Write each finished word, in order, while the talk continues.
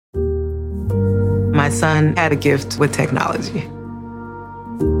My son had a gift with technology.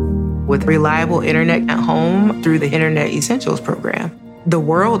 With reliable internet at home through the Internet Essentials program, the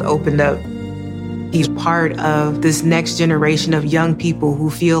world opened up. He's part of this next generation of young people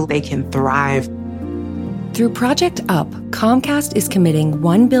who feel they can thrive. Through Project UP, Comcast is committing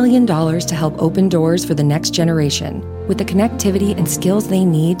 $1 billion to help open doors for the next generation with the connectivity and skills they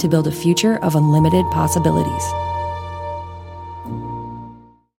need to build a future of unlimited possibilities.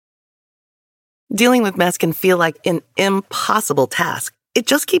 Dealing with mess can feel like an impossible task. It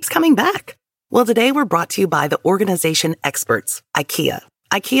just keeps coming back. Well, today we're brought to you by the organization experts, IKEA.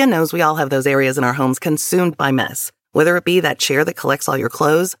 IKEA knows we all have those areas in our homes consumed by mess, whether it be that chair that collects all your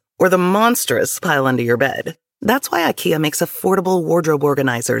clothes or the monstrous pile under your bed. That's why IKEA makes affordable wardrobe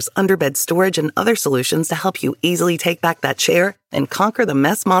organizers, underbed storage, and other solutions to help you easily take back that chair and conquer the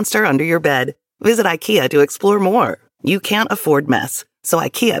mess monster under your bed. Visit IKEA to explore more. You can't afford mess, so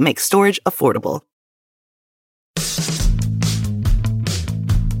IKEA makes storage affordable.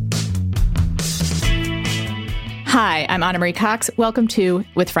 Hi, I'm Anna Marie Cox. Welcome to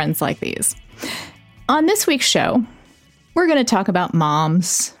With Friends Like These. On this week's show, we're going to talk about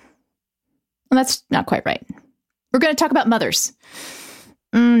moms. Well, that's not quite right. We're going to talk about mothers.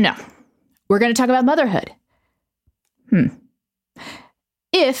 No. We're going to talk about motherhood.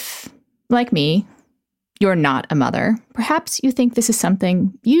 If, like me, you're not a mother, perhaps you think this is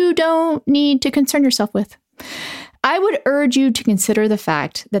something you don't need to concern yourself with. I would urge you to consider the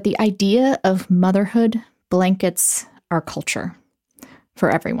fact that the idea of motherhood blankets our culture for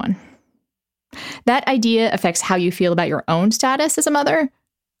everyone. That idea affects how you feel about your own status as a mother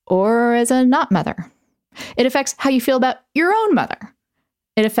or as a not mother. It affects how you feel about your own mother.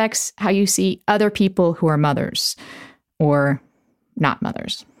 It affects how you see other people who are mothers or not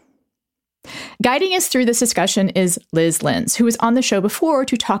mothers. Guiding us through this discussion is Liz Lenz, who was on the show before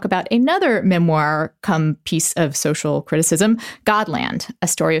to talk about another memoir come piece of social criticism, Godland, A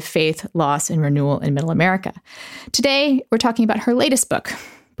Story of Faith, Loss, and Renewal in Middle America. Today, we're talking about her latest book,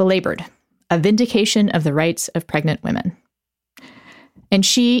 Belabored, A Vindication of the Rights of Pregnant Women. And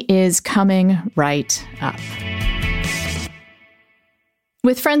she is coming right up.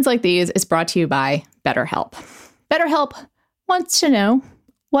 With Friends Like These is brought to you by BetterHelp. BetterHelp wants to know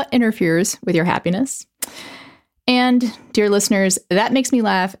what interferes with your happiness. And, dear listeners, that makes me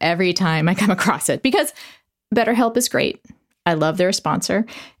laugh every time I come across it because BetterHelp is great. I love their sponsor.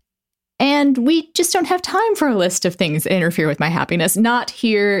 And we just don't have time for a list of things that interfere with my happiness, not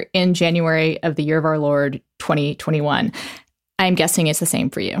here in January of the year of our Lord, 2021. I'm guessing it's the same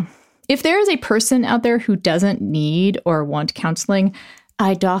for you. If there is a person out there who doesn't need or want counseling,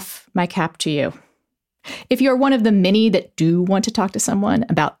 I doff my cap to you. If you're one of the many that do want to talk to someone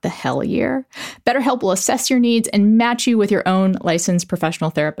about the hell year, BetterHelp will assess your needs and match you with your own licensed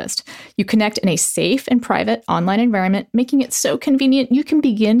professional therapist. You connect in a safe and private online environment, making it so convenient you can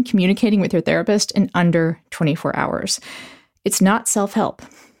begin communicating with your therapist in under 24 hours. It's not self-help.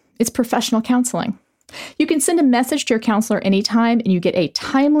 It's professional counseling. You can send a message to your counselor anytime and you get a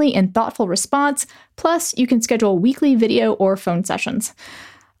timely and thoughtful response. Plus, you can schedule weekly video or phone sessions,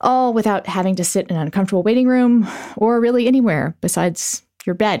 all without having to sit in an uncomfortable waiting room or really anywhere besides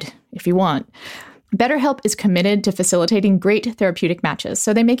your bed if you want. BetterHelp is committed to facilitating great therapeutic matches,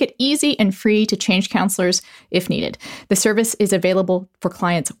 so they make it easy and free to change counselors if needed. The service is available for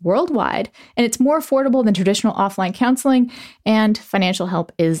clients worldwide, and it's more affordable than traditional offline counseling, and financial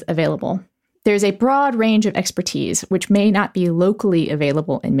help is available. There's a broad range of expertise, which may not be locally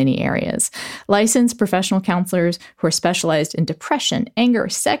available in many areas. Licensed professional counselors who are specialized in depression, anger,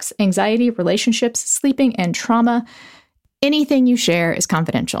 sex, anxiety, relationships, sleeping, and trauma. Anything you share is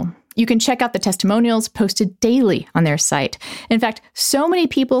confidential. You can check out the testimonials posted daily on their site. In fact, so many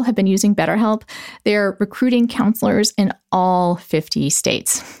people have been using BetterHelp, they're recruiting counselors in all 50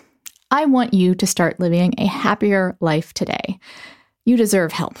 states. I want you to start living a happier life today. You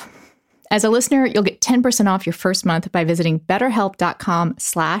deserve help. As a listener, you'll get 10% off your first month by visiting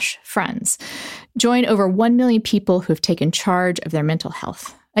betterhelp.com/friends. Join over 1 million people who have taken charge of their mental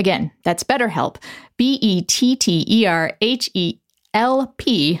health. Again, that's BetterHelp,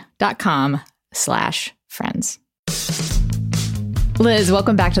 BetterHelp.com/friends. Liz,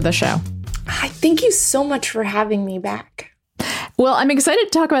 welcome back to the show. Hi, thank you so much for having me back. Well, I'm excited to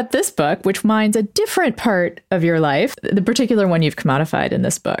talk about this book, which mines a different part of your life. The particular one you've commodified in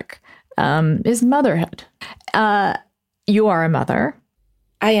this book is motherhood. You are a mother.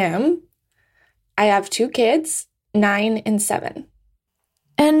 I am. I have 2 kids, 9 and 7.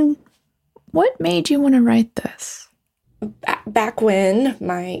 And what made you want to write this? Back when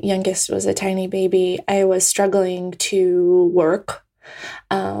my youngest was a tiny baby, I was struggling to work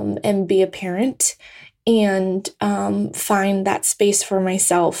and be a parent and find that space for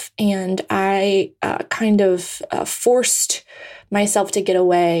myself. And I kind of forced myself to get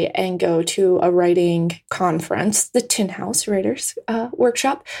away and go to a writing conference, the Tin House Writers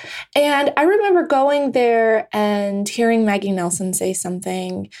Workshop. And I remember going there and hearing Maggie Nelson say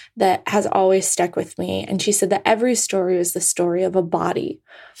something that has always stuck with me. And she said that every story is the story of a body.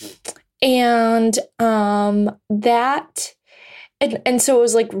 And And so it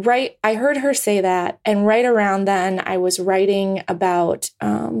was like, I heard her say that. And right around then I was writing about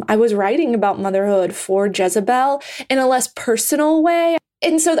motherhood for Jezebel in a less personal way.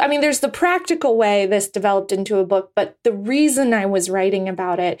 And so, I mean, there's the practical way this developed into a book, but the reason I was writing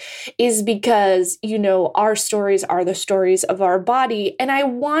about it is because, our stories are the stories of our body. And I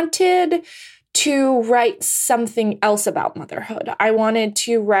wanted to write something else about motherhood. I wanted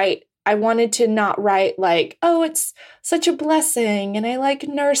to not write like, oh, it's such a blessing and I like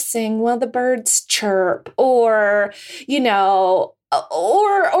nursing while the birds chirp, or,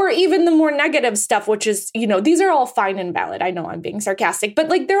 or even the more negative stuff, which is, these are all fine and valid. I know I'm being sarcastic, but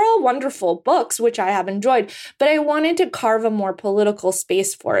like they're all wonderful books, which I have enjoyed. But I wanted to carve a more political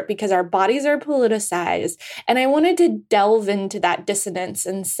space for it because our bodies are politicized. And I wanted to delve into that dissonance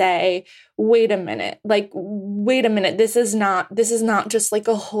and say, wait a minute, this is not just like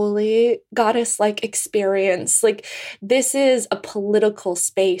a holy goddess-like experience. Like, this is a political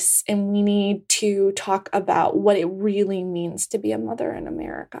space, and we need to talk about what it really means to be a mother in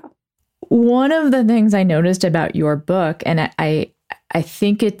America. One of the things I noticed about your book, and I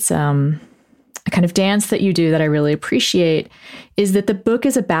think it's a kind of dance that you do that I really appreciate, is that the book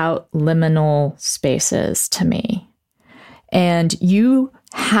is about liminal spaces to me. And you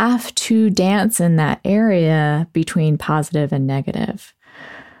have to dance in that area between positive and negative.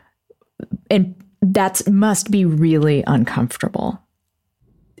 And that must be really uncomfortable.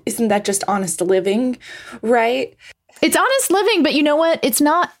 Isn't that just honest living, right? It's honest living, but you know what? It's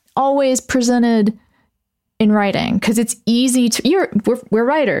not always presented in writing because it's easy to, we're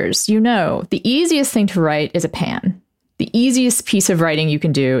writers, the easiest thing to write is a pan. The easiest piece of writing you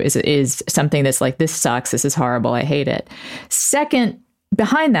can do is something that's like, this sucks, this is horrible, I hate it. Second,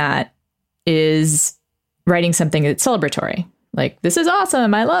 behind that is writing something that's celebratory. Like, this is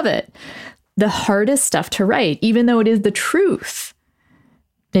awesome, I love it. The hardest stuff to write, even though it is the truth,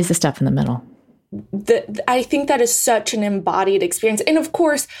 is the stuff in the middle. I think that is such an embodied experience. And of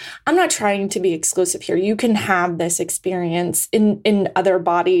course, I'm not trying to be exclusive here. You can have this experience in other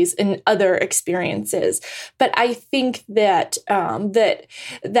bodies, in other experiences. But I think that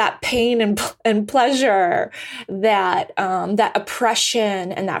that pain and pleasure, that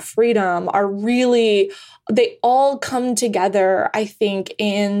oppression and that freedom are really, they all come together, I think,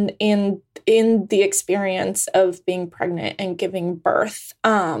 in the experience of being pregnant and giving birth.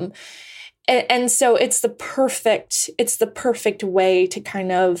 And so it's the perfect way to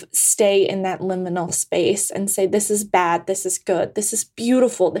kind of stay in that liminal space and say, this is bad, this is good, this is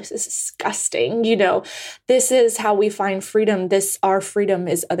beautiful, this is disgusting. This is how we find freedom. Our freedom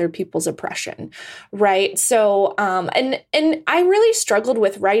is other people's oppression, right? So, and I really struggled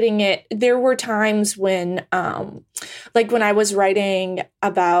with writing it. There were times when, like when I was writing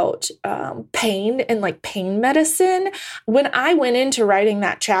about pain and like pain medicine, when I went into writing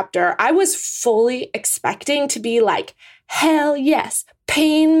that chapter, I was fully expecting to be like, hell yes,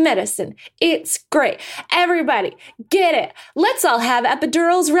 pain medicine. It's great. Everybody get it. Let's all have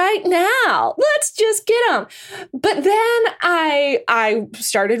epidurals right now. Let's just get them. But then I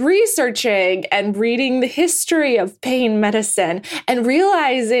started researching and reading the history of pain medicine and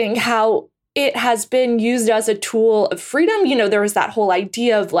realizing how it has been used as a tool of freedom. There was that whole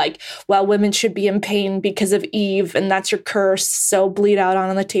idea of like, well, women should be in pain because of Eve, and that's your curse. So bleed out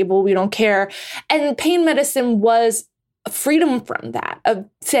on the table. We don't care. And pain medicine was freedom from that, of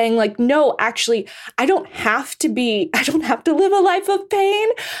saying like, no, actually, I don't have to live a life of pain.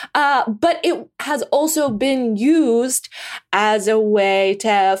 But it has also been used as a way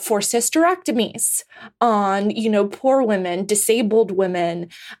to force hysterectomies on, poor women, disabled women,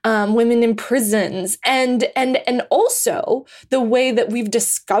 women in prisons, and also the way that we've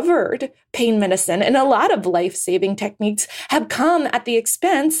discovered pain medicine and a lot of life-saving techniques have come at the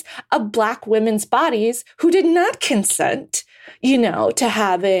expense of Black women's bodies who did not consent, to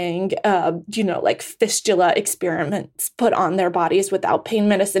having, like fistula experiments put on their bodies without pain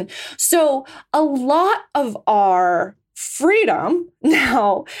medicine. So a lot of our freedom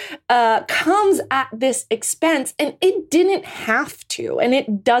now comes at this expense, and it didn't have to, and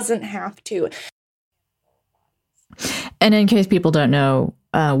it doesn't have to. And in case people don't know,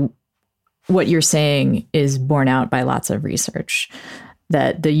 what you're saying is borne out by lots of research,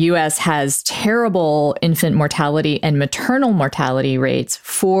 that the U.S. has terrible infant mortality and maternal mortality rates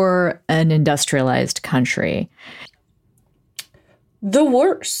for an industrialized country. The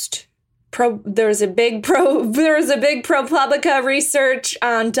worst. There was a big ProPublica research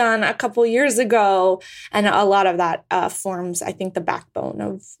done a couple years ago, and a lot of that forms, I think, the backbone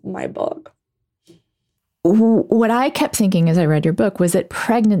of my book. What I kept thinking as I read your book was that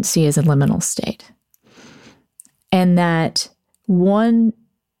pregnancy is a liminal state, and that one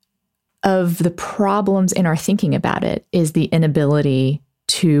of the problems in our thinking about it is the inability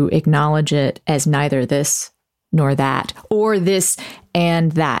to acknowledge it as neither this nor that, or this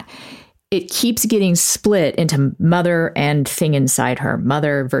and that. It keeps getting split into mother and thing inside her,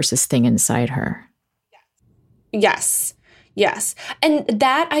 mother versus thing inside her. Yes. And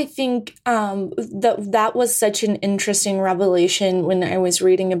that, I think, that was such an interesting revelation when I was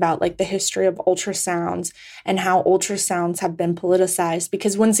reading about like the history of ultrasounds and how ultrasounds have been politicized.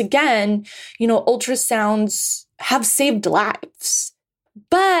 Because once again, ultrasounds have saved lives.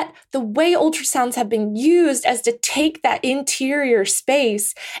 But the way ultrasounds have been used as to take that interior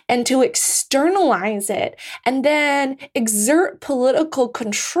space and to externalize it and then exert political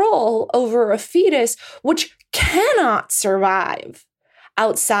control over a fetus, which cannot survive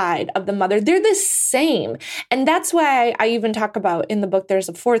outside of the mother. They're the same. And that's why I even talk about in the book, there's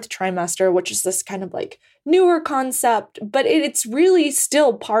a fourth trimester, which is this kind of like newer concept, but it's really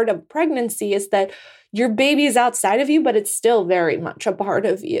still part of pregnancy, is that your baby is outside of you, but it's still very much a part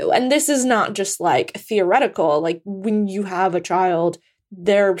of you. And this is not just like theoretical. Like when you have a child,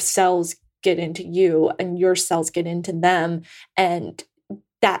 their cells get into you and your cells get into them. And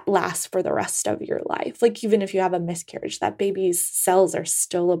that lasts for the rest of your life. Like even if you have a miscarriage, that baby's cells are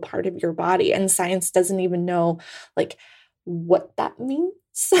still a part of your body. And science doesn't even know like what that means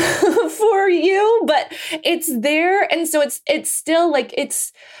for you, but it's there. And so it's still like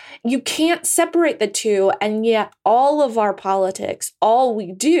you can't separate the two. And yet all of our politics, all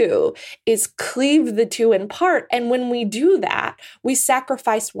we do is cleave the two in part. And when we do that, we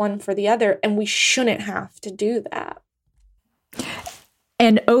sacrifice one for the other, and we shouldn't have to do that.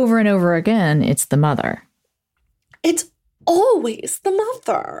 And over again, it's the mother. It's always the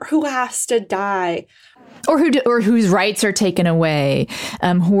mother who has to die. Or whose rights are taken away,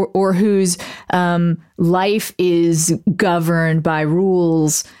 or whose life is governed by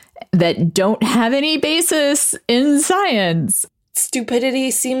rules that don't have any basis in science.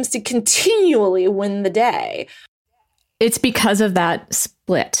 Stupidity seems to continually win the day. It's because of that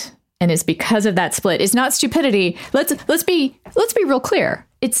split. And it's because of that split. It's not stupidity. Let's be real clear.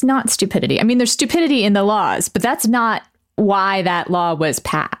 It's not stupidity. I mean, there's stupidity in the laws, but that's not why that law was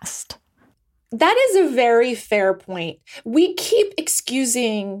passed. That is a very fair point. We keep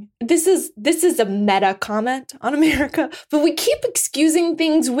excusing, this is a meta comment on America, but we keep excusing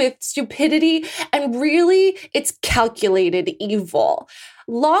things with stupidity, and really it's calculated evil.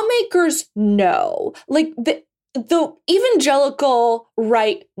 Lawmakers know, like the evangelical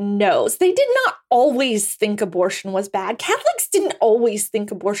right knows. They did not always think abortion was bad. Catholics didn't always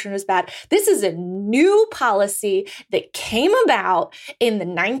think abortion was bad. This is a new policy that came about in the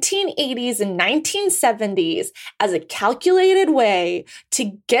 1980s and 1970s as a calculated way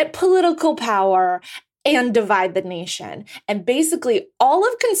to get political power and divide the nation. And basically all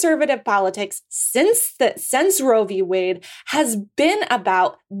of conservative politics since Roe v. Wade has been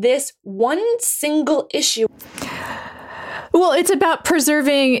about this one single issue. Well, it's about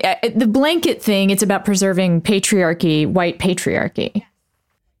preserving the blanket thing. It's about preserving patriarchy, white patriarchy.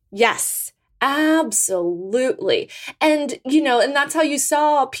 Yes, absolutely. And, and that's how you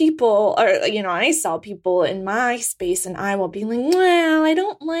saw people, or, I saw people in my space in Iowa being like, well, I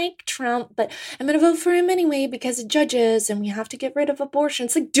don't like Trump, but I'm going to vote for him anyway because of judges and we have to get rid of abortion.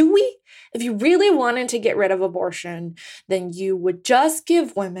 It's like, do we? If you really wanted to get rid of abortion, then you would just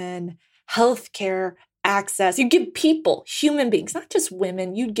give women health care access. You give people, human beings, not just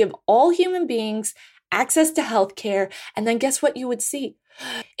women, you'd give all human beings access to health care. And then guess what you would see?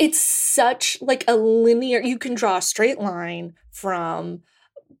 It's such like a linear, you can draw a straight line from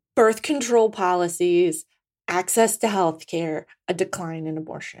birth control policies, access to health care, a decline in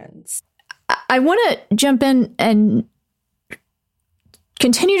abortions. I want to jump in and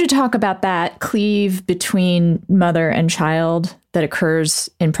continue to talk about that cleave between mother and child that occurs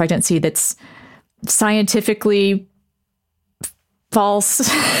in pregnancy that's scientifically false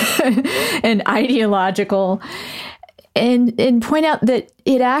and ideological, and point out that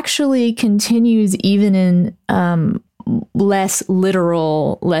it actually continues even in less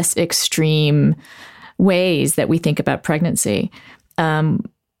literal, less extreme ways that we think about pregnancy.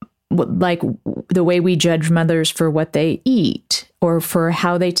 like the way we judge mothers for what they eat or for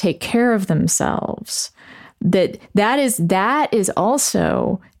how they take care of themselves. That is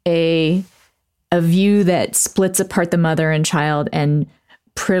also a view that splits apart the mother and child and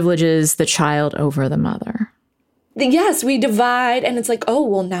privileges the child over the mother. Yes, we divide, and it's like, oh,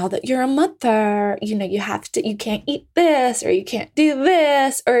 well, now that you're a mother, you can't eat this, or you can't do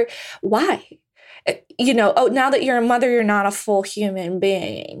this, or why? Oh, now that you're a mother, you're not a full human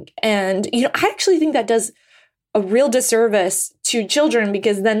being. And, I actually think that does a real disservice to children,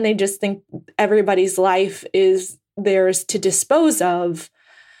 because then they just think everybody's life is theirs to dispose of,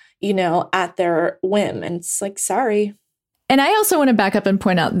 at their whim. And it's like, sorry. And I also want to back up and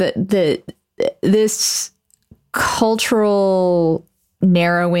point out that this cultural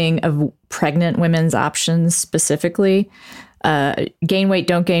narrowing of pregnant women's options specifically, gain weight,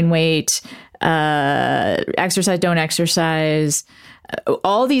 don't gain weight, exercise, don't exercise,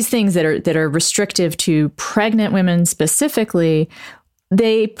 all these things that are restrictive to pregnant women specifically,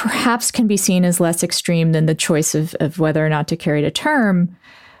 they perhaps can be seen as less extreme than the choice of whether or not to carry to term,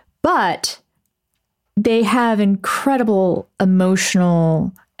 but they have incredible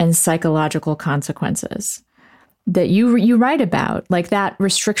emotional and psychological consequences that you write about. Like, that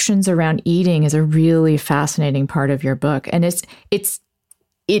restrictions around eating is a really fascinating part of your book. And it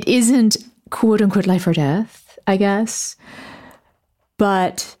isn't quote unquote life or death, I guess,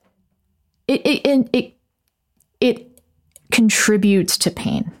 but it contributes to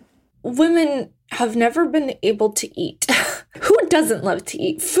pain. Women have never been able to eat. Who doesn't love to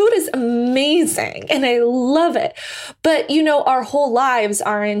eat? Food is amazing and I love it. But, our whole lives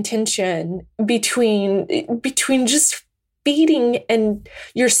are in tension between just feeding and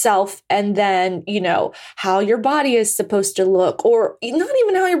yourself and then, how your body is supposed to look, or not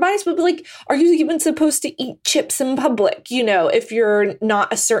even how your body's supposed to look. Like, are you even supposed to eat chips in public, if you're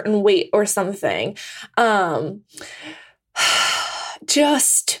not a certain weight or something?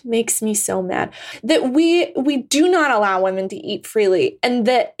 Just makes me so mad that we do not allow women to eat freely, and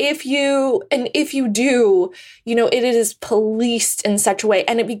that if you do, it is policed in such a way,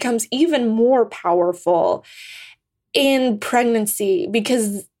 and it becomes even more powerful in pregnancy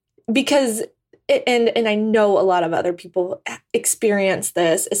because and I know a lot of other people experience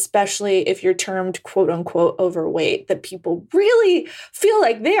this, especially if you're termed quote unquote overweight, that people really feel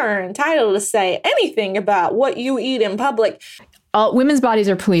like they are entitled to say anything about what you eat in public. All women's bodies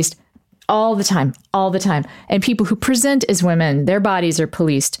are policed all the time. And people who present as women, their bodies are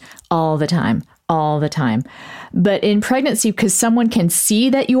policed all the time. But in pregnancy, because someone can see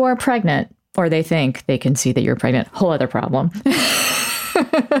that you are pregnant, or they think they can see that you're pregnant, whole other problem.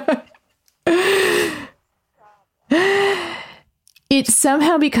 It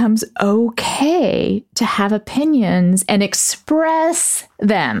somehow becomes okay to have opinions and express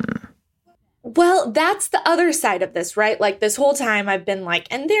them. Well, that's the other side of this, right? Like, this whole time I've been like,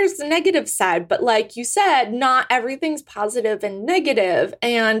 and there's the negative side, but like you said, not everything's positive and negative.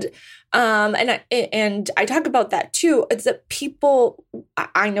 And I talk about that too. It's that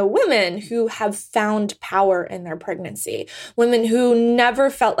I know women who have found power in their pregnancy, women who never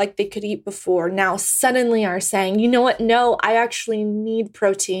felt like they could eat before, now suddenly are saying, you know what? No, I actually need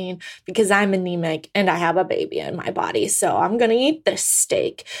protein because I'm anemic and I have a baby in my body. So I'm going to eat this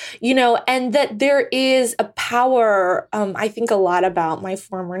steak, and that there is a power. I think a lot about my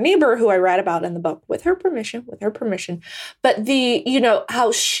former neighbor who I read about in the book with her permission, but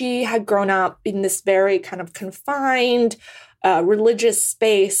how she had grown up in this very kind of confined religious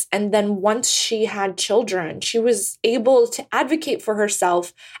space. And then once she had children, she was able to advocate for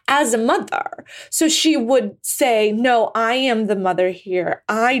herself as a mother. So she would say, no, I am the mother here.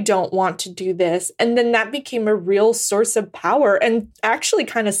 I don't want to do this. And then that became a real source of power and actually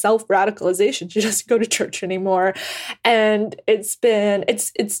kind of self-radicalization. She doesn't go to church anymore. And it's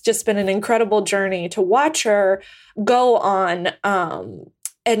just been an incredible journey to watch her go on,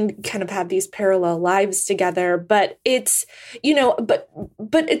 and kind of have these parallel lives together. But it's, but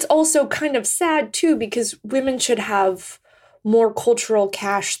it's also kind of sad too, because women should have more cultural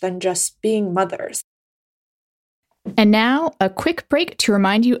cash than just being mothers. And now a quick break to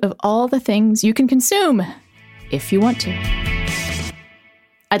remind you of all the things you can consume if you want to.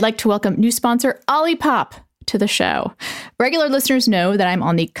 I'd like to welcome new sponsor Olipop to the show. Regular listeners know that I'm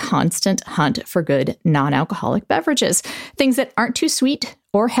on the constant hunt for good non-alcoholic beverages, things that aren't too sweet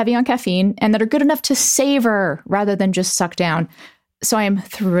or heavy on caffeine and that are good enough to savor rather than just suck down. So I am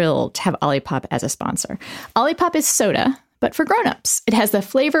thrilled to have Olipop as a sponsor. Olipop is soda, but for grown-ups. It has the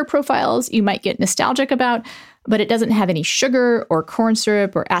flavor profiles you might get nostalgic about, but it doesn't have any sugar or corn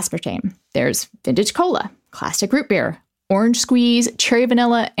syrup or aspartame. There's vintage cola, classic root beer, orange squeeze, cherry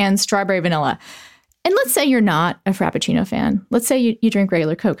vanilla, and strawberry vanilla. And let's say you're not a Frappuccino fan. Let's say you drink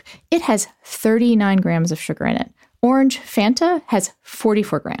regular Coke. It has 39 grams of sugar in it. Orange Fanta has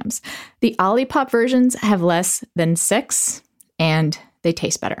 44 grams. The Olipop versions have less than 6, and they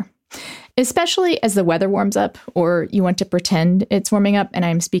taste better. Especially as the weather warms up, or you want to pretend it's warming up, and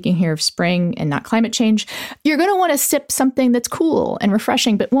I'm speaking here of spring and not climate change, you're going to want to sip something that's cool and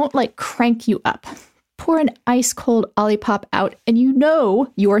refreshing, but won't crank you up. Pour an ice cold Olipop out, and you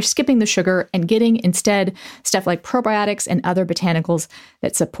are skipping the sugar and getting instead stuff like probiotics and other botanicals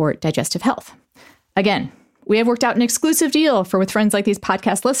that support digestive health. Again, we have worked out an exclusive deal for With Friends Like These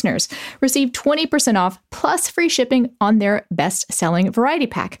podcast listeners. Receive 20% off plus free shipping on their best-selling variety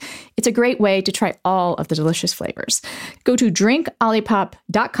pack. It's a great way to try all of the delicious flavors. Go to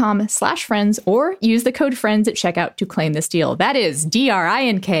drinkolipop.com/friends or use the code FRIENDS at checkout to claim this deal. That is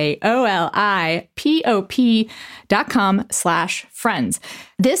drinkolipop.com/friends.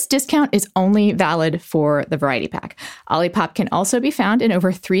 This discount is only valid for the variety pack. Olipop can also be found in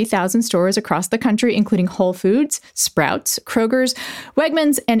over 3,000 stores across the country, including Whole Foods, Sprouts, Kroger's,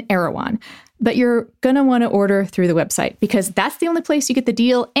 Wegmans, and Erewhon. But you're going to want to order through the website because that's the only place you get the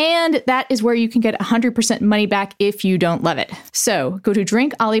deal, and that is where you can get 100% money back if you don't love it. So go to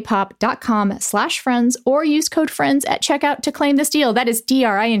drinkolipop.com/friends or use code FRIENDS at checkout to claim this deal. That is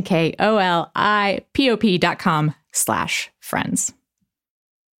drinkolipop.com/friends.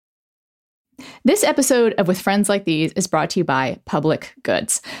 This episode of With Friends Like These is brought to you by Public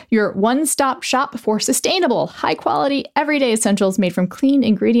Goods, your one-stop shop for sustainable, high-quality, everyday essentials made from clean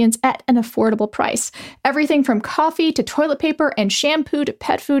ingredients at an affordable price. Everything from coffee to toilet paper and shampoo to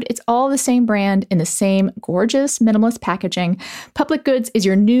pet food, it's all the same brand in the same gorgeous, minimalist packaging. Public Goods is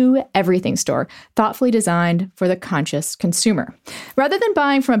your new everything store, thoughtfully designed for the conscious consumer. Rather than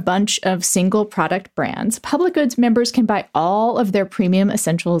buying from a bunch of single-product brands, Public Goods members can buy all of their premium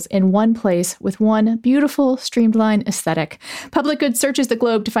essentials in one place with one beautiful, streamlined aesthetic. Public Goods searches the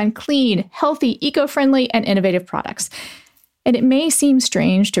globe to find clean, healthy, eco-friendly, and innovative products. And it may seem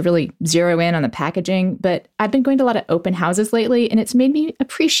strange to really zero in on the packaging, but I've been going to a lot of open houses lately, and it's made me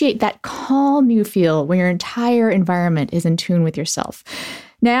appreciate that calm you feel when your entire environment is in tune with yourself.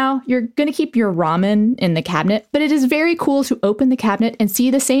 Now, you're going to keep your ramen in the cabinet, but it is very cool to open the cabinet and see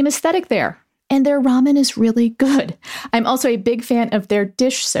the same aesthetic there. And their ramen is really good. I'm also a big fan of their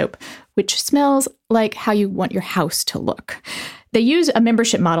dish soap, which smells like how you want your house to look. They use a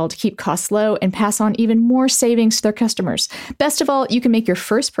membership model to keep costs low and pass on even more savings to their customers. Best of all, you can make your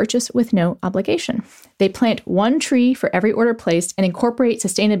first purchase with no obligation. They plant one tree for every order placed and incorporate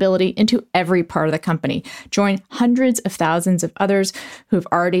sustainability into every part of the company. Join hundreds of thousands of others who've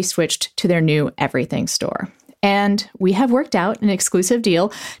already switched to their new everything store. And we have worked out an exclusive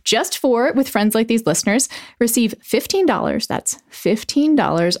deal just for With Friends Like These listeners. Receive $15, that's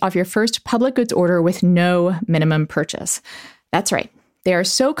 $15 off your first Public Goods order with no minimum purchase. That's right. They are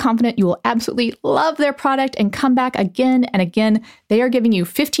so confident you will absolutely love their product and come back again and again. They are giving you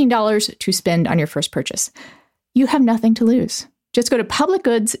 $15 to spend on your first purchase. You have nothing to lose. Just go to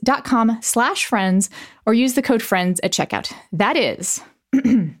publicgoods.com/friends or use the code FRIENDS at checkout. That is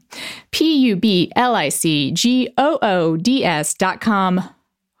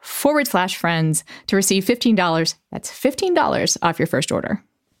publicgoods.com/friends to receive $15. That's $15 off your first order.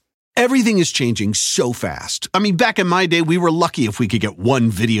 Everything is changing so fast. I mean, back in my day, we were lucky if we could get one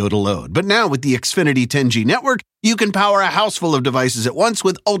video to load. But now with the Xfinity 10G network, you can power a house full of devices at once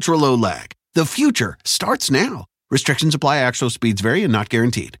with ultra-low lag. The future starts now. Restrictions apply. Actual speeds vary and not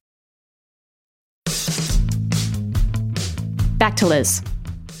guaranteed. Back to Liz.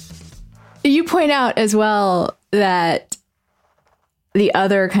 You point out as well that the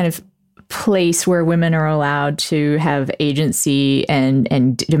other kind of place where women are allowed to have agency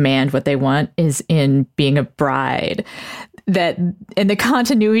and demand what they want is in being a bride. That, and the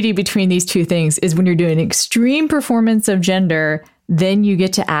continuity between these two things is when you're doing extreme performance of gender, then you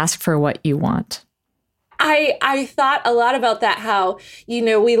get to ask for what you want. I thought a lot about that, how,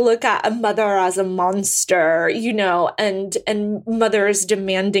 we look at a mother as a monster, and mothers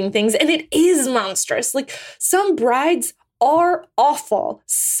demanding things, and it is monstrous. Like, some brides are awful.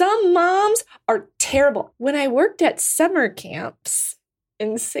 Some moms are terrible. When I worked at summer camps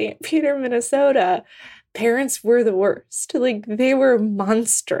in St. Peter, Minnesota, parents were the worst. Like, they were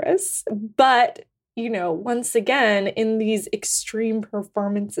monstrous. But once again, in these extreme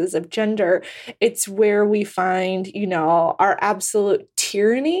performances of gender, it's where we find, our absolute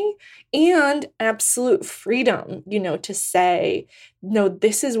tyranny and absolute freedom, to say, no,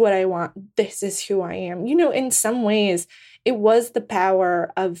 this is what I want. This is who I am. In some ways, it was the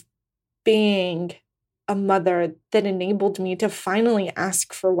power of being a mother that enabled me to finally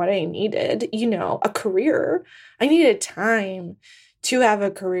ask for what I needed, a career. I needed time to have a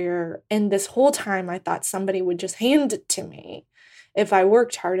career. And this whole time I thought somebody would just hand it to me if I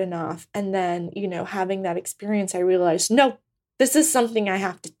worked hard enough. And then, having that experience, I realized, no, this is something I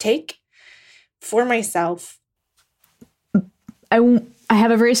have to take for myself. I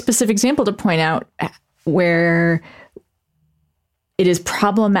have a very specific example to point out where it is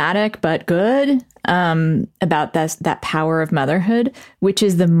problematic but good about that power of motherhood, which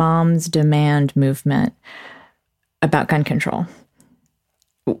is the Moms Demand movement about gun control,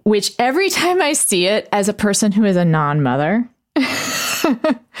 which every time I see it as a person who is a non-mother,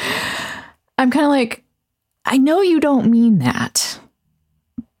 I'm kind of like, I know you don't mean that,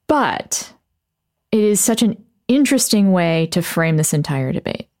 but it is such an interesting way to frame this entire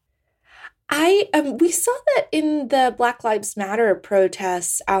debate. We saw that in the Black Lives Matter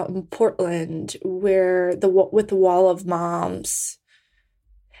protests out in Portland, where with the Wall of Moms,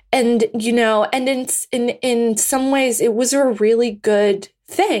 and in some ways it was a really good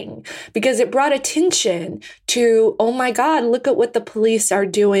thing because it brought attention to, oh my God, look at what the police are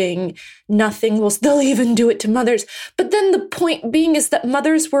doing. They'll even do it to mothers. But then the point being is that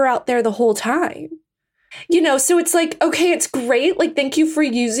mothers were out there the whole time. So it's like, okay, it's great. Like, thank you for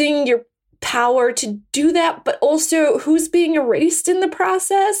using your power to do that. But also, who's being erased in the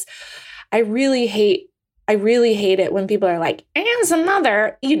process? I really hate it when people are like, as a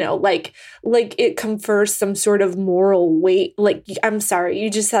mother, like it confers some sort of moral weight. Like, I'm sorry,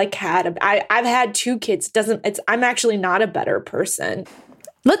 you just like I've had 2 kids. I'm actually not a better person.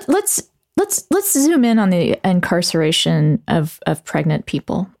 Let's zoom in on the incarceration of pregnant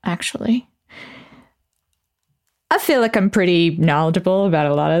people, actually. I feel like I'm pretty knowledgeable about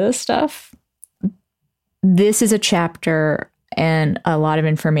a lot of this stuff. This is a chapter and a lot of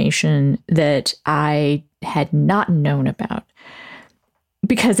information that I had not known about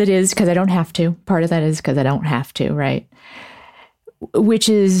because I don't have to. Part of that is because I don't have to, right? Which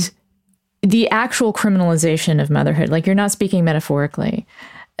is the actual criminalization of motherhood. Like, you're not speaking metaphorically.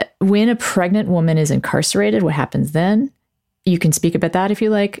 When a pregnant woman is incarcerated, what happens then? You can speak about that if you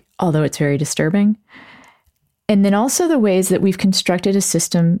like, although it's very disturbing. And then also the ways that we've constructed a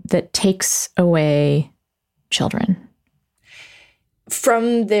system that takes away children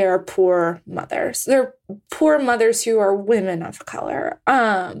from their poor mothers. They're poor mothers who are women of color.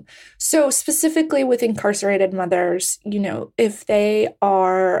 So specifically with incarcerated mothers, if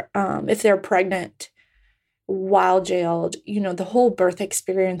they're pregnant while jailed, the whole birth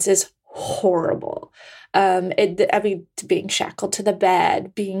experience is horrible. Being shackled to the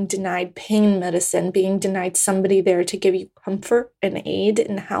bed, being denied pain medicine, being denied somebody there to give you comfort and aid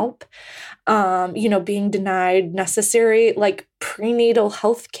and help, being denied necessary like prenatal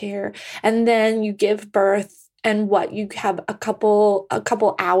health care. And then you give birth and you have a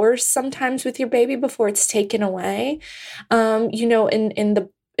couple hours sometimes with your baby before it's taken away.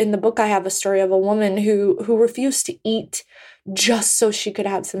 In the book, I have a story of a woman who refused to eat just so she could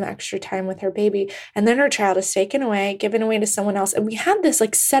have some extra time with her baby. And then her child is taken away, given away to someone else. And we have this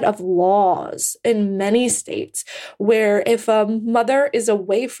like set of laws in many states where if a mother is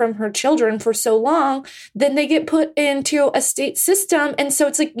away from her children for so long, then they get put into a state system. And so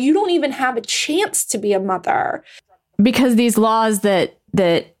it's like, you don't even have a chance to be a mother. Because these laws that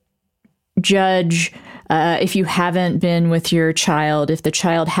judge if you haven't been with your child, if the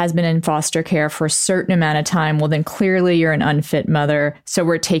child has been in foster care for a certain amount of time, well, then clearly you're an unfit mother. So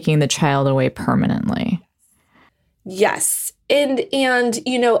we're taking the child away permanently. Yes. And then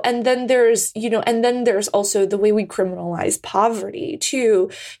there's also the way we criminalize poverty too.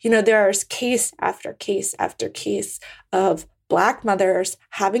 There's case after case after case of Black mothers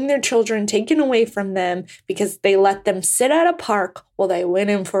having their children taken away from them because they let them sit at a park while they went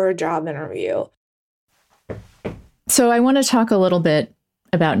in for a job interview. So I want to talk a little bit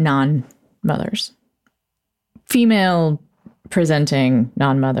about non-mothers, female presenting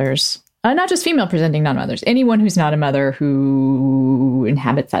non-mothers, not just female presenting non-mothers, anyone who's not a mother who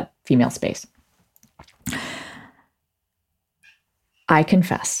inhabits that female space. I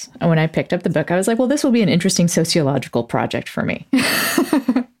confess, when I picked up the book, I was like, well, this will be an interesting sociological project for me.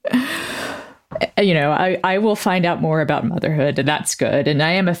 I will find out more about motherhood, and that's good. And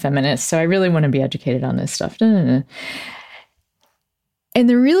I am a feminist, so I really want to be educated on this stuff. And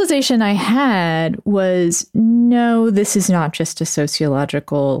the realization I had was, no, this is not just a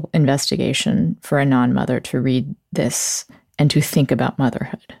sociological investigation for a non-mother to read this and to think about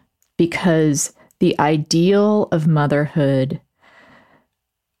motherhood. Because the ideal of motherhood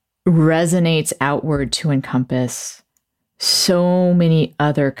resonates outward to encompass so many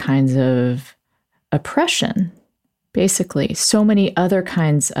other kinds of oppression, basically, so many other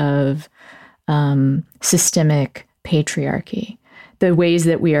kinds of systemic patriarchy, the ways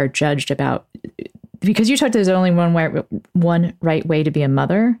that we are judged about, because you talked there's only one right way to be a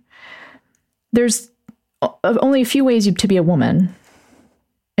mother. There's only a few ways to be a woman,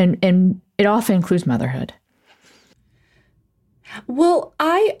 and it often includes motherhood. Well,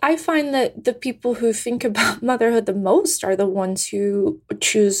 I find that the people who think about motherhood the most are the ones who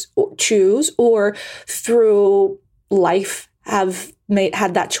choose or through life have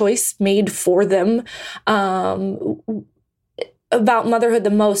had that choice made for them. About motherhood the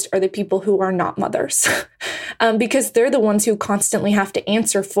most are the people who are not mothers, because they're the ones who constantly have to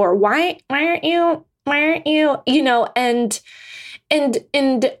answer for why aren't you, you know, and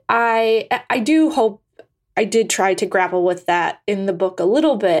I do hope I did try to grapple with that in the book a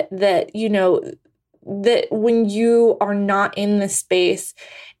little bit, that, you know, that when you are not in the space,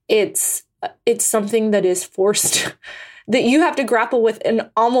 it's something that is forced that you have to grapple with in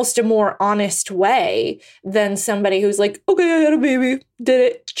almost a more honest way than somebody who's like, okay, I had a baby, did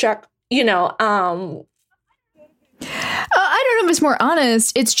it, check, you know. I don't know if it's more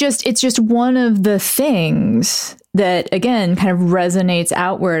honest. It's just one of the things that, again, kind of resonates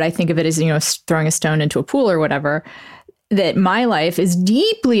outward. I think of it as, you know, throwing a stone into a pool or whatever, that my life is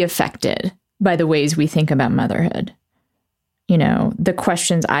deeply affected by the ways we think about motherhood. You know, the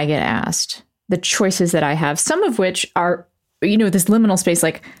questions I get asked, the choices that I have, some of which are, you know, this liminal space.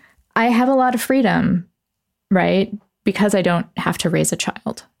 Like, I have a lot of freedom, right? Because I don't have to raise a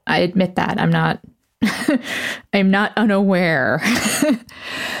child. I admit that. I'm not unaware.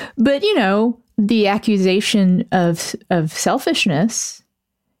 But, you know, the accusation of selfishness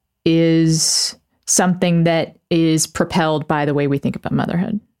is something that is propelled by the way we think about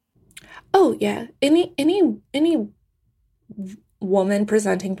motherhood. Oh, yeah. Any woman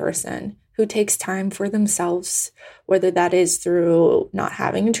presenting person who takes time for themselves, whether that is through not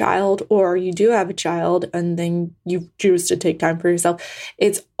having a child or you do have a child and then you choose to take time for yourself,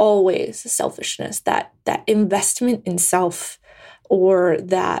 it's always selfishness. That investment in self or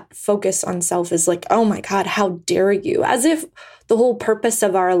that focus on self is like, oh my God, how dare you? As if the whole purpose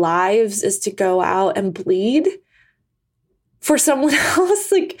of our lives is to go out and bleed for someone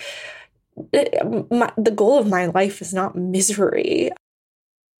else. Like, the goal of my life is not misery.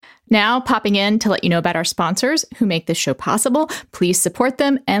 Now, popping in to let you know about our sponsors who make this show possible. Please support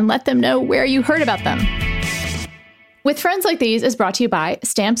them and let them know where you heard about them. With Friends Like These is brought to you by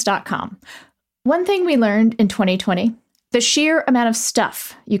Stamps.com. One thing we learned in 2020, the sheer amount of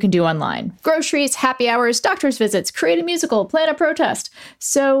stuff you can do online. Groceries, happy hours, doctor's visits, create a musical, plan a protest.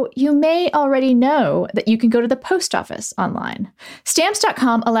 So you may already know that you can go to the post office online.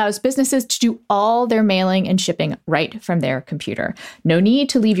 Stamps.com allows businesses to do all their mailing and shipping right from their computer. No need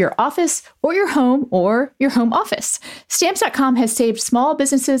to leave your office or your home office. Stamps.com has saved small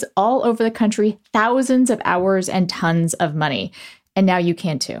businesses all over the country thousands of hours and tons of money. And now you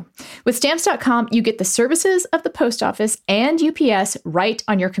can too. With Stamps.com, you get the services of the post office and UPS right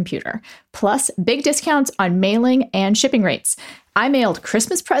on your computer, plus big discounts on mailing and shipping rates. I mailed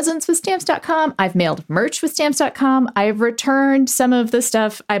Christmas presents with Stamps.com. I've mailed merch with Stamps.com. I've returned some of the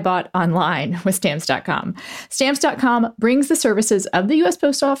stuff I bought online with Stamps.com. Stamps.com brings the services of the U.S.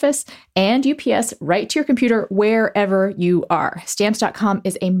 Post Office and UPS right to your computer wherever you are. Stamps.com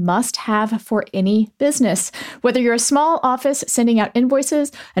is a must-have for any business. Whether you're a small office sending out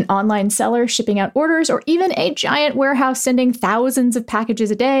invoices, an online seller shipping out orders, or even a giant warehouse sending thousands of packages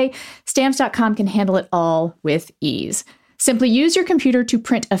a day, Stamps.com can handle it all with ease. Simply use your computer to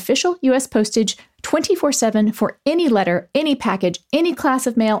print official U.S. postage 24/7 for any letter, any package, any class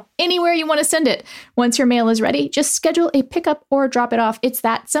of mail, anywhere you want to send it. Once your mail is ready, just schedule a pickup or drop it off. It's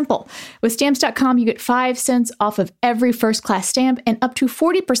that simple. With Stamps.com, you get 5 cents off of every first-class stamp and up to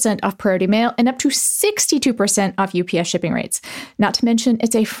 40% off priority mail and up to 62% off UPS shipping rates. Not to mention,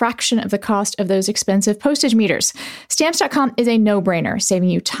 it's a fraction of the cost of those expensive postage meters. Stamps.com is a no-brainer, saving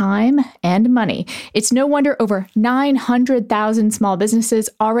you time and money. It's no wonder over 900,000 small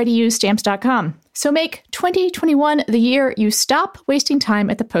businesses already use Stamps.com. So make 2021 the year you stop wasting time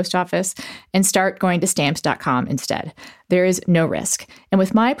at the post office and start going to Stamps.com instead. There is no risk. And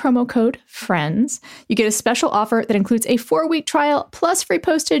with my promo code FRIENDS, you get a special offer that includes a 4-week trial plus free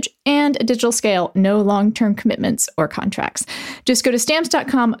postage and a digital scale, no long-term commitments or contracts. Just go to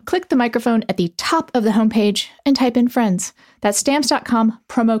Stamps.com, click the microphone at the top of the homepage, and type in FRIENDS. That's Stamps.com,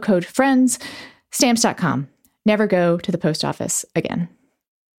 promo code FRIENDS. Stamps.com. Never go to the post office again.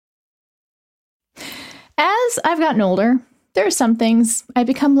 As I've gotten older, there are some things I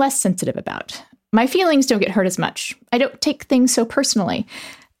become less sensitive about. My feelings don't get hurt as much. I don't take things so personally.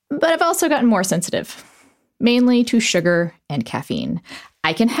 But I've also gotten more sensitive, mainly to sugar and caffeine.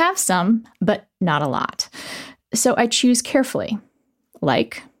 I can have some, but not a lot. So I choose carefully.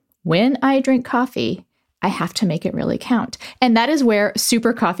 Like, when I drink coffee, I have to make it really count. And that is where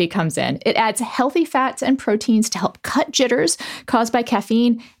Super Coffee comes in. It adds healthy fats and proteins to help cut jitters caused by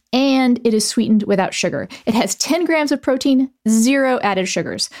caffeine, and it is sweetened without sugar. It has 10 grams of protein, 0 added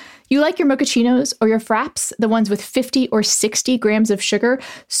sugars. You like your mochachinos or your fraps, the ones with 50 or 60 grams of sugar?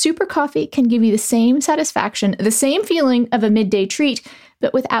 Super Coffee can give you the same satisfaction, the same feeling of a midday treat,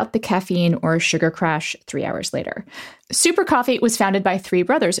 but without the caffeine or sugar crash 3 hours later. Super Coffee was founded by 3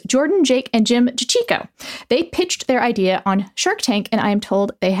 brothers, Jordan, Jake, and Jim DeCicco. They pitched their idea on Shark Tank, and I am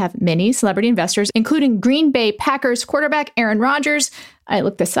told they have many celebrity investors, including Green Bay Packers quarterback Aaron Rodgers. I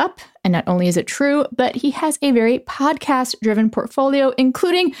looked this up, and not only is it true, but he has a very podcast-driven portfolio,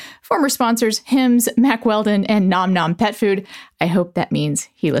 including former sponsors Hims, Mack Weldon, and Nom Nom Pet Food. I hope that means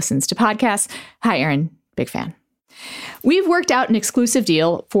he listens to podcasts. Hi, Aaron. Big fan. We've worked out an exclusive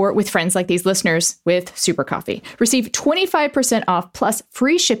deal with friends like these listeners with Super Coffee. Receive 25% off plus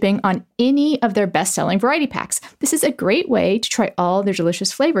free shipping on any of their best-selling variety packs. This is a great way to try all their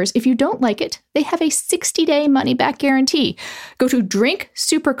delicious flavors. If you don't like it, they have a 60-day money-back guarantee. Go to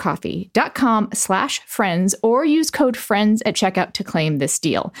drinksupercoffee.com/friends or use code FRIENDS at checkout to claim this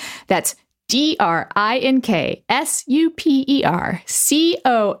deal. That's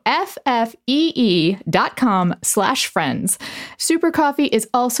drinksupercoffee.com/friends. Super Coffee is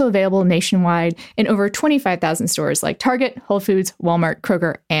also available nationwide in over 25,000 stores like Target, Whole Foods, Walmart,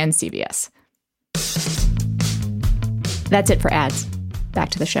 Kroger, and CVS. That's it for ads. Back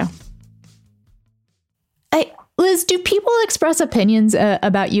to the show. Liz, do people express opinions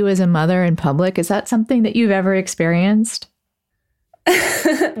about you as a mother in public? Is that something that you've ever experienced?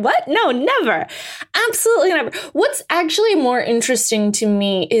 What? No, never. Absolutely never. What's actually more interesting to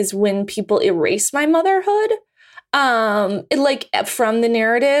me is when people erase my motherhood, like from the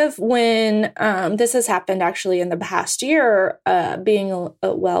narrative. When this has happened actually in the past year, being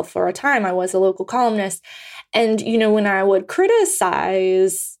for a time, I was a local columnist. And, when I would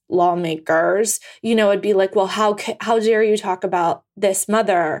criticize lawmakers, it'd be like, well, how dare you talk about this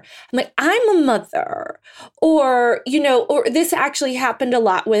mother? I'm like, I'm a mother. Or this actually happened a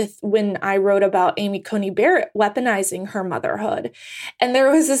lot with when I wrote about Amy Coney Barrett weaponizing her motherhood. And there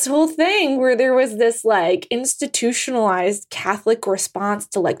was this whole thing where there was this like institutionalized Catholic response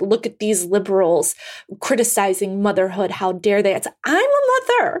to like, look at these liberals criticizing motherhood. How dare they? It's, I'm a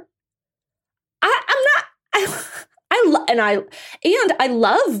mother. I'm not. I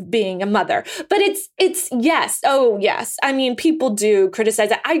love being a mother, but it's yes. Oh yes. I mean, people do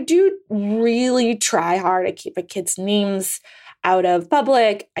criticize it. I do really try hard. I keep my kids' names out of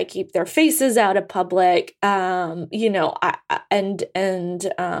public. I keep their faces out of public. And to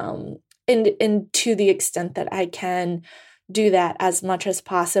the extent that I can do that as much as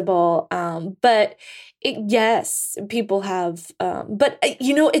possible. But yes, people have, but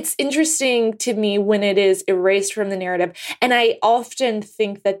it's interesting to me when it is erased from the narrative. And I often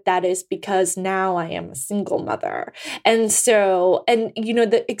think that is because now I am a single mother. And so,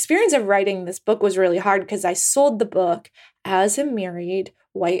 the experience of writing this book was really hard because I sold the book as a married,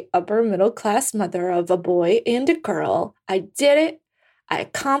 white, upper middle class mother of a boy and a girl. I did it. I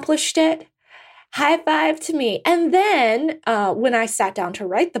accomplished it. High five to me. And then when I sat down to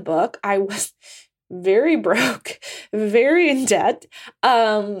write the book, I was very broke, very in debt,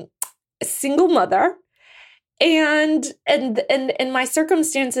 single mother. And my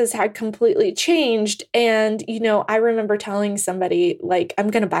circumstances had completely changed. And, I remember telling somebody, like, I'm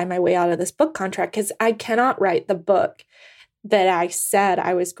going to buy my way out of this book contract because I cannot write the book that I said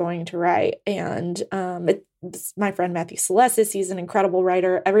I was going to write. And my friend Matthew Salesses, he's an incredible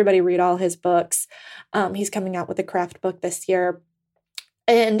writer. Everybody read all his books. He's coming out with a craft book this year.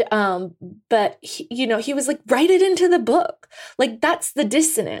 And, but he was like, write it into the book. Like, that's the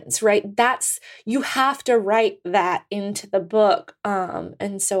dissonance, right? You have to write that into the book.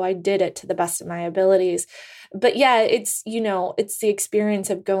 And so I did it to the best of my abilities. But yeah, it's the experience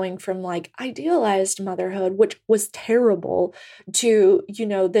of going from like idealized motherhood, which was terrible, to,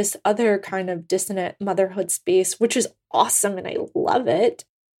 this other kind of dissonant motherhood space, which is awesome. And I love it.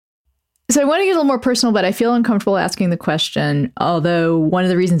 So I want to get a little more personal, but I feel uncomfortable asking the question, although one of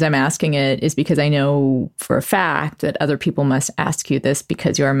the reasons I'm asking it is because I know for a fact that other people must ask you this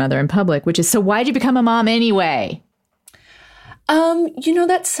because you're a mother in public, which is, so why'd you become a mom anyway?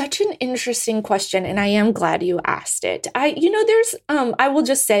 That's such an interesting question, and I am glad you asked it. There's, I will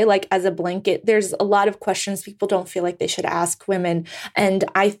just say, like, as a blanket, there's a lot of questions people don't feel like they should ask women, and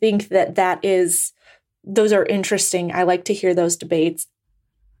I think those are interesting. I like to hear those debates.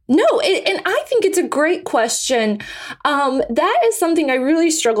 No, and I think it's a great question. That is something I really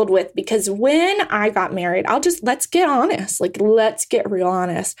struggled with because when I got married, let's get honest. Like, let's get real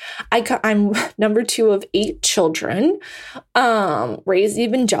honest. I'm number 2 of 8 children, raised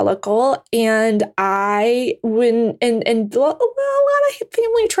evangelical, and a lot of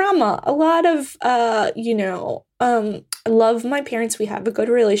family trauma, a lot of, I love my parents. We have a good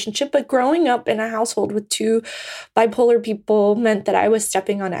relationship, but growing up in a household with 2 bipolar people meant that I was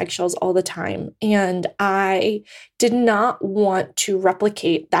stepping on eggshells all the time. And I did not want to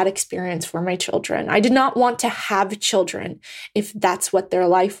replicate that experience for my children. I did not want to have children if that's what their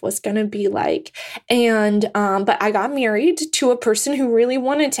life was going to be like. And, but I got married to a person who really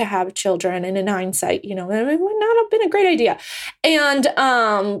wanted to have children. And in hindsight, it would not have been a great idea. And,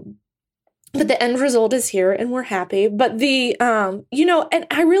 but the end result is here and we're happy. But and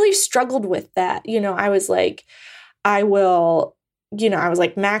I really struggled with that. I was like,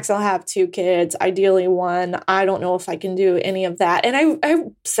 Max, I'll have 2 kids, ideally 1. I don't know if I can do any of that. And I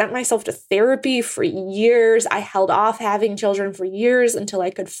sent myself to therapy for years. I held off having children for years until I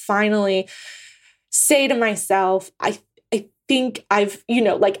could finally say to myself, I think I've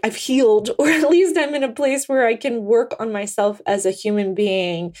healed, or at least I'm in a place where I can work on myself as a human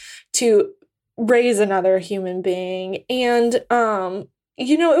being to raise another human being. And, it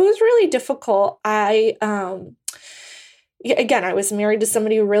was really difficult. I was married to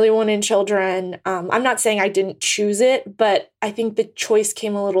somebody who really wanted children. I'm not saying I didn't choose it, but I think the choice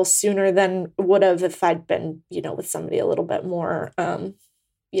came a little sooner than would have if I'd been, with somebody a little bit more,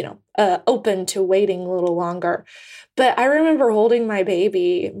 open to waiting a little longer. But I remember holding my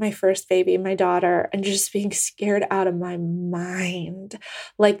baby, my first baby, my daughter, and just being scared out of my mind,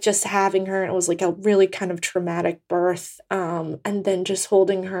 like just having her. And it was like a really kind of traumatic birth. And then just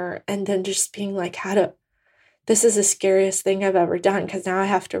holding her and then just being like, this is the scariest thing I've ever done, because now I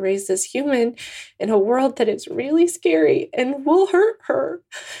have to raise this human in a world that is really scary and will hurt her.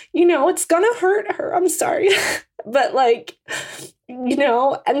 It's going to hurt her. I'm sorry. But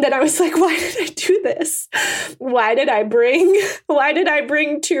and then I was like, why did I do this? Why did I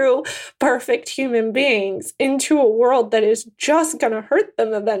bring 2 perfect human beings into a world that is just going to hurt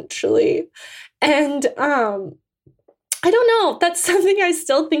them eventually? And, I don't know. That's something I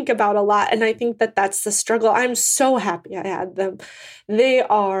still think about a lot. And I think that that's the struggle. I'm so happy I had them. They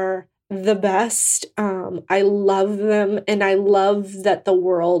are the best. I love them. And I love that the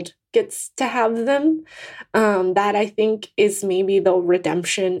world gets to have them. That I think is maybe the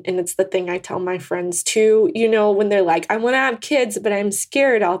redemption. And it's the thing I tell my friends too, when they're like, I want to have kids, but I'm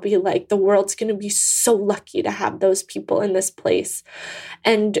scared. I'll be like, the world's going to be so lucky to have those people in this place.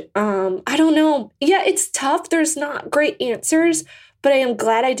 And I don't know. Yeah, it's tough. There's not great answers, but I am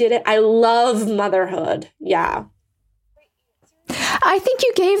glad I did it. I love motherhood. Yeah. I think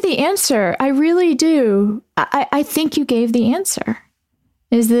you gave the answer. I really do. I think you gave the answer.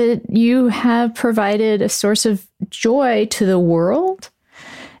 Is that you have provided a source of joy to the world,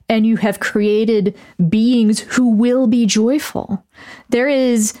 and you have created beings who will be joyful. There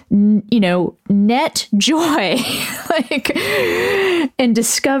is, net joy, and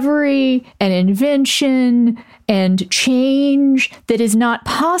discovery and invention and change that is not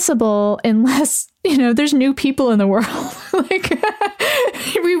possible unless, there's new people in the world.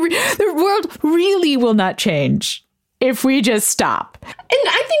 The world really will not change if we just stop. And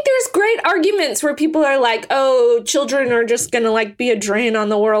I think there's great arguments where people are like, oh, children are just going to be a drain on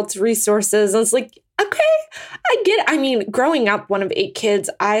the world's resources. And it's like, okay, I get it. I mean, growing up, one of 8 kids,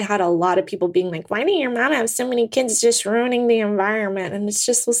 I had a lot of people being like, why do your mom have so many kids just ruining the environment? And it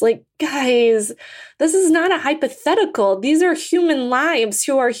just was like, guys, this is not a hypothetical. These are human lives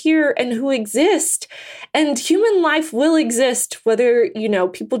who are here and who exist. And human life will exist whether,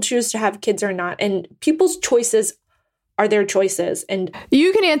 people choose to have kids or not. And people's choices are their choices. And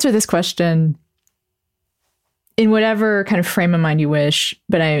you can answer this question in whatever kind of frame of mind you wish,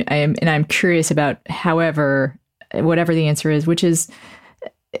 but I'm curious about whatever the answer is, which is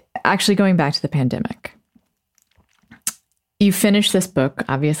actually going back to the pandemic. You finished this book,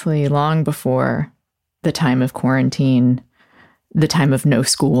 obviously, long before the time of quarantine, the time of no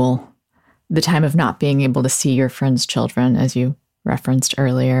school, the time of not being able to see your friends' children, as you referenced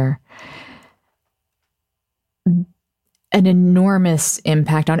earlier. An enormous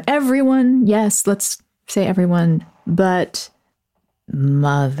impact on everyone. Yes, let's say everyone, but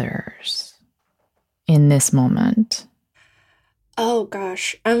mothers in this moment. Oh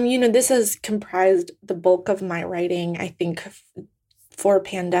gosh. This has comprised the bulk of my writing, I think, for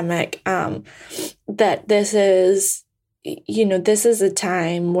pandemic, that this is this is a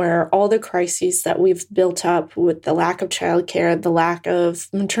time where all the crises that we've built up with the lack of childcare, the lack of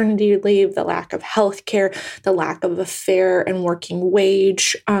maternity leave, the lack of healthcare, the lack of a fair and working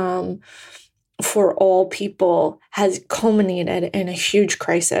wage for all people has culminated in a huge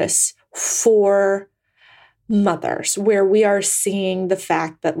crisis for mothers, where we are seeing the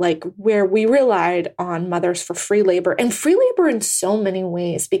fact that where we relied on mothers for free labor, and free labor in so many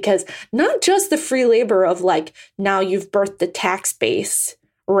ways, because not just the free labor of now you've birthed the tax base,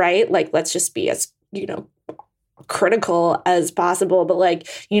 right? Let's just be as, critical as possible. But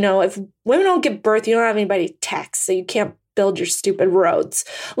if women don't give birth, you don't have anybody to tax, so you can't build your stupid roads.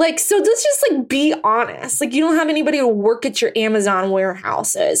 So let's just be honest. You don't have anybody to work at your Amazon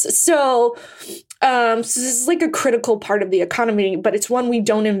warehouses. So this is a critical part of the economy, but it's one we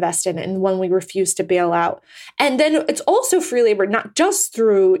don't invest in and one we refuse to bail out. And then it's also free labor, not just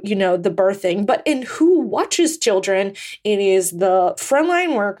through, the birthing, but in who watches children. It is the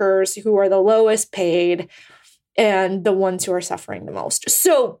frontline workers who are the lowest paid and the ones who are suffering the most.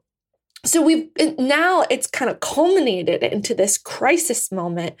 So now it's kind of culminated into this crisis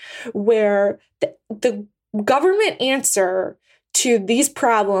moment where the government answer to these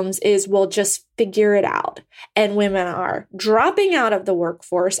problems is, we'll just figure it out. And women are dropping out of the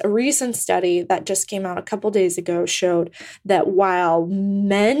workforce. A recent study that just came out a couple days ago showed that while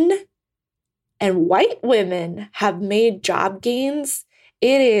men and white women have made job gains,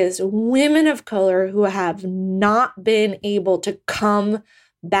 it is women of color who have not been able to come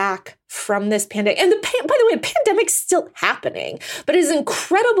back from this pandemic. And by the way, the pandemic's still happening, but it's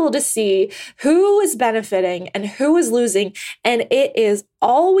incredible to see who is benefiting and who is losing. And it is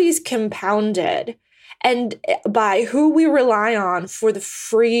always compounded and by who we rely on for the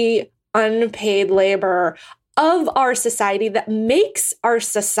free, unpaid labor of our society that makes our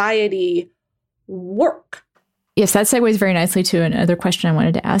society work. Yes, that segues very nicely to another question I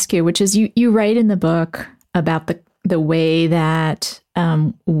wanted to ask you, which is you write in the book about the way that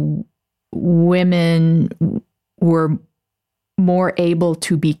women were more able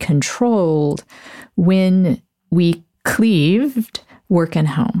to be controlled when we cleaved work and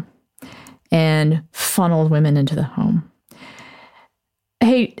home and funneled women into the home.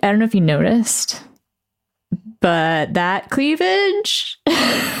 Hey, I don't know if you noticed, but that cleavage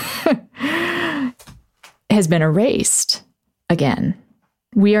has been erased again.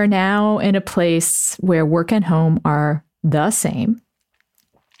 We are now in a place where work and home are the same.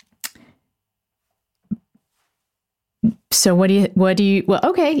 So what do you, well,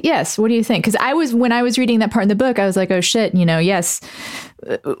 okay, yes. What do you think? Because when I was reading that part in the book, I was like, oh shit, yes,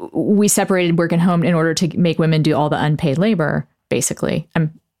 we separated work and home in order to make women do all the unpaid labor, basically.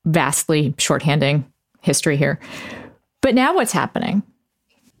 I'm vastly shorthanding history here. But now what's happening?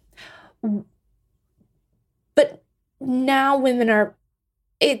 But now women are,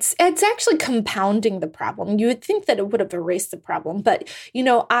 it's actually compounding the problem. You would think that it would have erased the problem. But,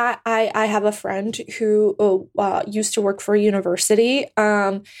 I have a friend who used to work for a university,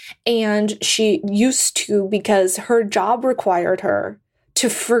 and she used to, because her job required her to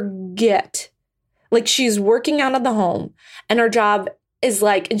forget. She's working out of the home, and her job is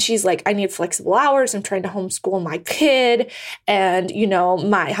and she's like, I need flexible hours. I'm trying to homeschool my kid. And,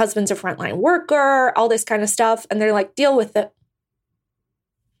 my husband's a frontline worker, all this kind of stuff. And they're like, deal with it.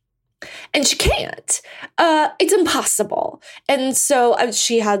 And she can't. It's impossible. And so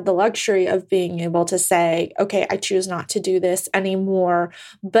she had the luxury of being able to say, okay, I choose not to do this anymore.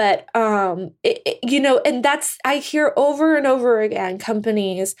 But, and that's, I hear over and over again,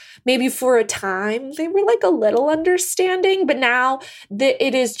 companies, maybe for a time, they were a little understanding, but now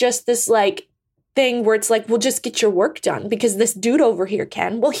it is just this thing where it's well, just get your work done because this dude over here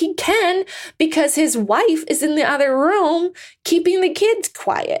can. Well, he can because his wife is in the other room keeping the kids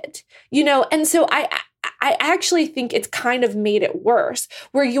quiet, and so I actually think it's kind of made it worse,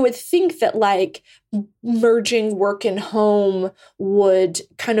 where you would think that merging work and home would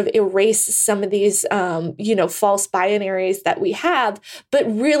kind of erase some of these, false binaries that we have. But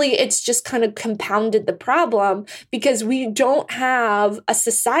really, it's just kind of compounded the problem because we don't have a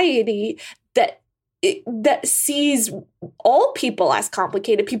society that sees all people as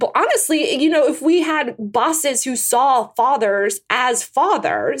complicated people. Honestly, if we had bosses who saw fathers as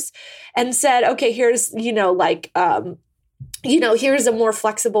fathers and said, okay, here's, here's a more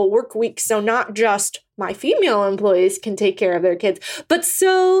flexible work week. So not just my female employees can take care of their kids, but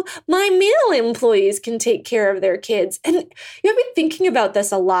so my male employees can take care of their kids. And I've been thinking about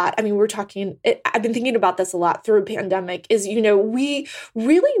this a lot. I mean, I've been thinking about this a lot through a pandemic is, we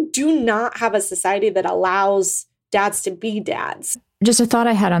really do not have a society that allows dads to be dads. Just a thought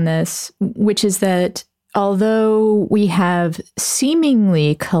I had on this, which is that although we have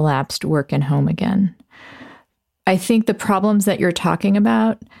seemingly collapsed work and home again, I think the problems that you're talking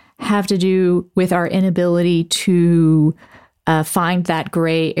about have to do with our inability to find that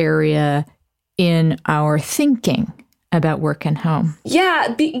gray area in our thinking about work and home.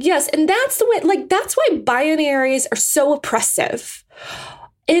 Yeah, yes. And that's the way, that's why binaries are so oppressive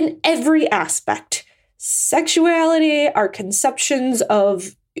in every aspect. Sexuality, our conceptions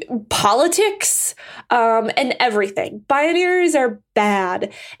of politics, and everything. Binaries are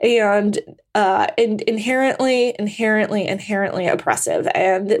bad and inherently oppressive.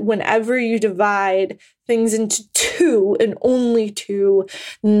 And whenever you divide things into two and only two,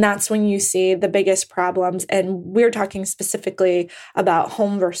 that's when you see the biggest problems. And we're talking specifically about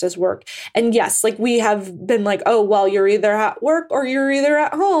home versus work. And yes, we have been oh, well, you're either at work or you're either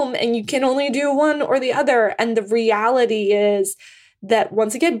at home and you can only do one or the other. And the reality is that,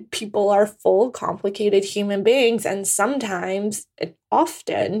 once again, people are full, complicated human beings. And sometimes,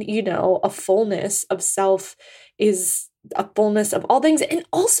 often, a fullness of self is a fullness of all things. And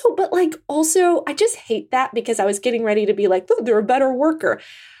also, I just hate that, because I was getting ready to be oh, they're a better worker.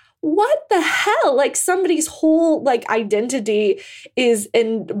 What the hell? Somebody's whole identity is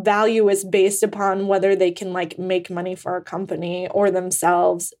and value is based upon whether they can make money for a company or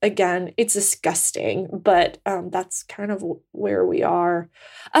themselves. Again, it's disgusting, but that's kind of where we are.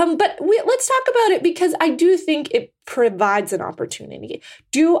 But let's talk about it, because I do think it provides an opportunity.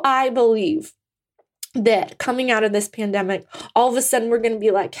 Do I believe that coming out of this pandemic, all of a sudden we're going to be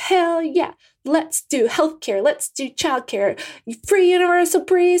hell yeah, let's do healthcare, let's do childcare, free universal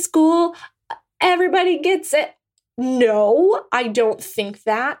preschool, everybody gets it? No, I don't think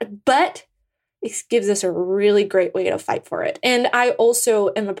that, but it gives us a really great way to fight for it. And I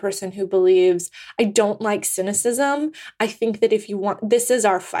also am a person who believes, I don't like cynicism. I think that if you want, this is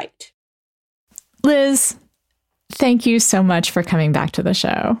our fight. Liz, thank you so much for coming back to the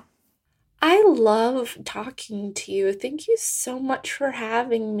show. I love talking to you. Thank you so much for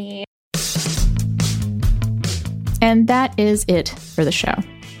having me. And that is it for the show.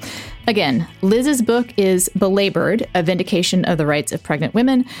 Again, Liz's book is Belabored, A Vindication of the Rights of Pregnant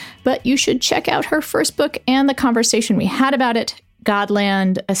Women, but you should check out her first book and the conversation we had about it,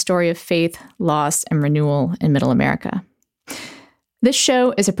 Godland, A Story of Faith, Loss, and Renewal in Middle America. This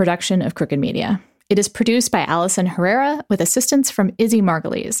show is a production of Crooked Media. It is produced by Allison Herrera with assistance from Izzy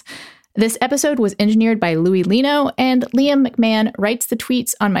Margulies. This episode was engineered by Louis Lino, and Liam McMahon writes the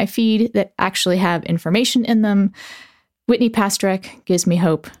tweets on my feed that actually have information in them. Whitney Pastrick gives me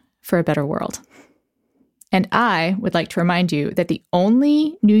hope for a better world. And I would like to remind you that the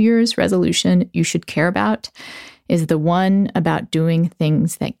only New Year's resolution you should care about is the one about doing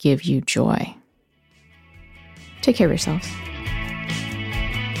things that give you joy. Take care of yourselves.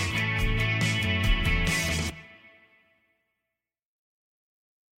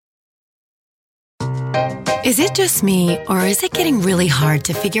 Is it just me, or is it getting really hard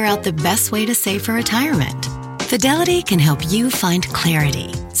to figure out the best way to save for retirement? Fidelity can help you find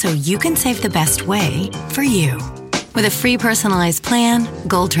clarity so you can save the best way for you. With a free personalized plan,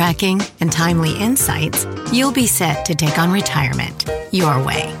 goal tracking, and timely insights, you'll be set to take on retirement your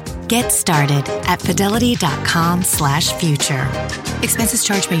way. Get started at fidelity.com/future. Expenses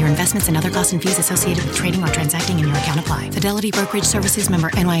charged by your investments and other costs and fees associated with trading or transacting in your account apply. Fidelity Brokerage Services,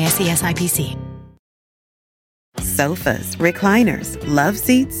 member NYSE SIPC. Sofas, recliners, love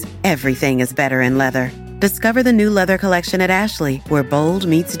seats, everything is better in leather. Discover the new leather collection at Ashley, where bold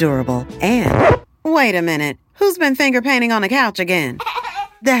meets durable. And, wait a minute, who's been finger painting on the couch again?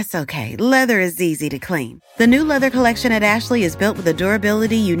 That's okay, leather is easy to clean. The new leather collection at Ashley is built with the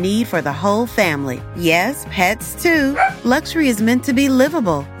durability you need for the whole family. Yes, pets too. Luxury is meant to be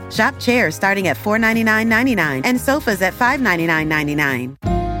livable. Shop chairs starting at $499.99 and sofas at $599.99.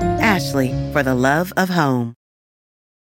 Ashley, for the love of home.